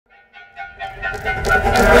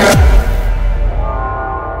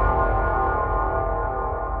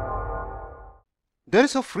there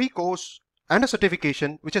is a free course and a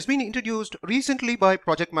certification which has been introduced recently by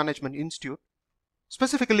Project Management Institute,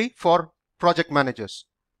 specifically for project managers.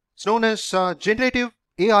 It's known as Generative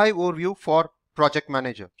AI Overview for Project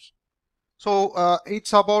Managers. So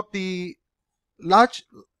it's about the large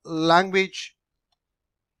language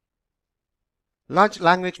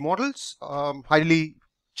models, highly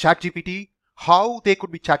ChatGPT, how they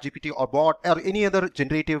could be ChatGPT or bot or any other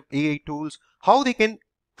generative AI tools, how they can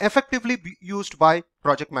effectively be used by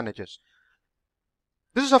project managers.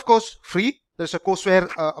 This is of course free. There's a course where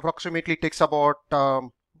approximately takes about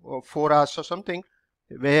 4 hours or something,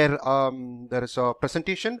 where there is a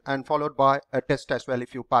presentation and followed by a test as well.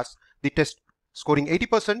 If you pass the test scoring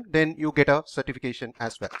 80%, then you get a certification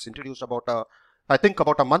as well. It's introduced about I think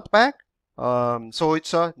about a month back. So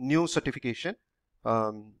it's a new certification.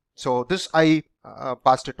 So this I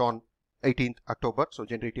passed it on 18th October. So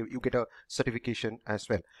generative, you get a certification as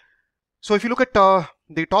well. So if you look at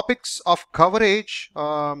the topics of coverage,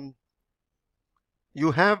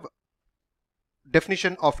 you have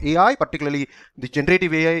definition of AI, particularly the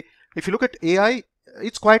generative AI. If you look at AI,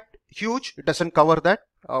 it's quite huge. It doesn't cover that.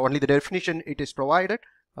 Only the definition it is provided.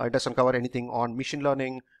 It doesn't cover anything on machine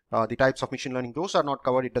learning, the types of machine learning. Those are not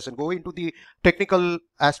covered. It doesn't go into the technical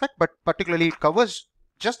aspect, but particularly it covers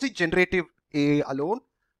just the generative AI alone.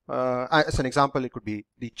 As an example, it could be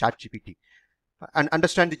the ChatGPT. And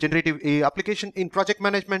understand the generative AI application in project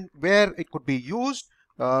management, where it could be used,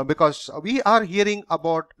 because we are hearing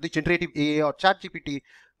about the generative AI or ChatGPT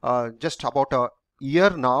just about a year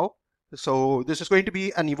now. So this is going to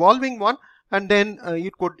be an evolving one, and then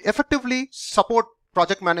it could effectively support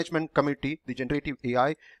project management community, the generative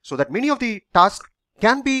AI, so that many of the tasks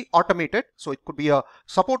can be automated. So it could be a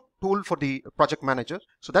support tool for the project manager.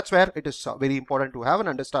 So that's where it is very important to have an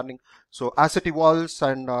understanding. So as it evolves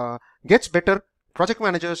and gets better, project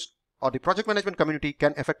managers or the project management community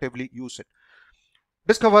can effectively use it.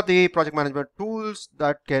 Discover the project management tools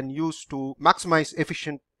that can use to maximize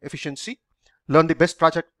efficiency. Learn the best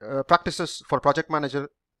project practices for project manager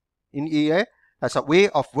in AI as a way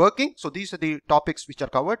of working. So these are the topics which are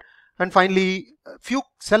covered. And finally, a few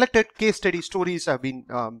selected case study stories have been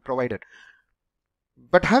provided.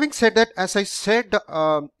 But having said that, as I said,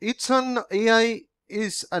 it's an AI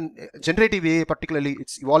is an generative AI, particularly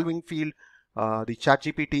its evolving field. The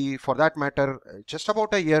ChatGPT, for that matter, just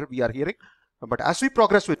about a year we are hearing. But as we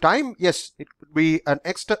progress with time, yes, it could be an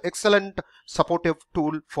excellent supportive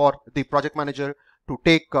tool for the project manager to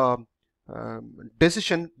take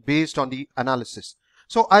decision based on the analysis.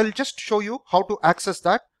 So I'll just show you how to access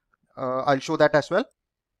that. I'll show that as well.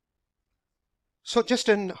 So just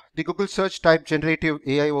in the Google search, type generative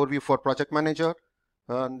AI overview for project manager.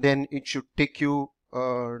 Then it should take you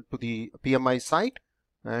to the PMI site,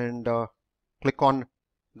 and click on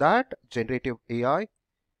that generative AI.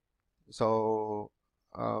 So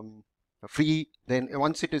free. Then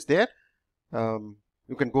once it is there,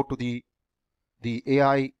 you can go to the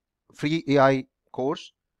AI free AI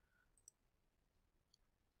course.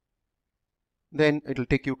 Then it will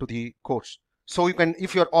take you to the course. So you can,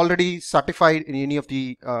 if you're already certified in any of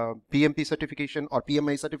the PMP certification or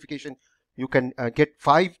PMI certification, you can get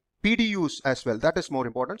 5 PDUs as well. That is more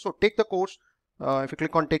important. So take the course. If you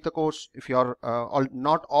click on take the course, if you are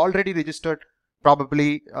not already registered,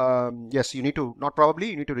 probably yes, you need to, not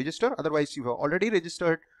probably, you need to register. Otherwise, you have already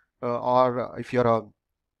registered, or if you're a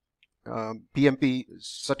PMP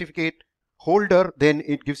certificate holder, then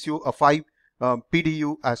it gives you a 5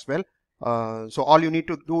 PDU as well. So all you need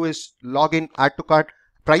to do is log in, add to cart.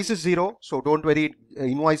 Price is 0, so don't worry,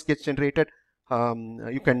 invoice gets generated.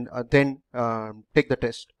 You can then take the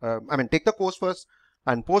test. Take the course first,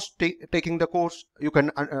 and post taking the course, you can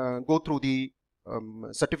go through the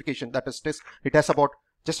certification, that is test. It has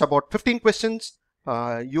just about 15 questions.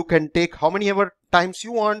 You can take how many ever times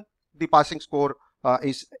you want. The passing score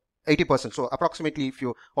is 80%. So approximately, if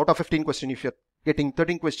you out of 15 questions, if you're getting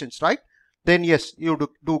 13 questions right, then yes, you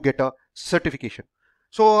do get a certification.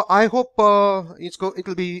 So I hope it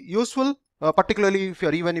will be useful, particularly if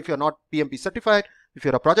you're not PMP certified. If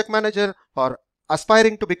you're a project manager or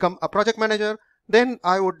aspiring to become a project manager, then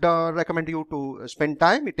I would recommend you to spend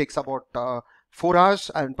time. It takes about 4 hours,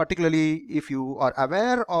 and particularly if you are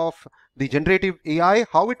aware of the generative AI,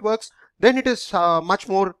 how it works, then it is much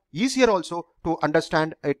more easier also to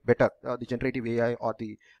understand it better. The generative AI or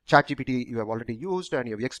the ChatGPT you have already used and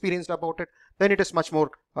you have experienced about it, then it is much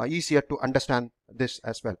more easier to understand this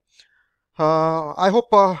as well. I hope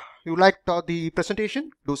you liked the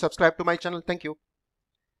presentation. Do subscribe to my channel. Thank you.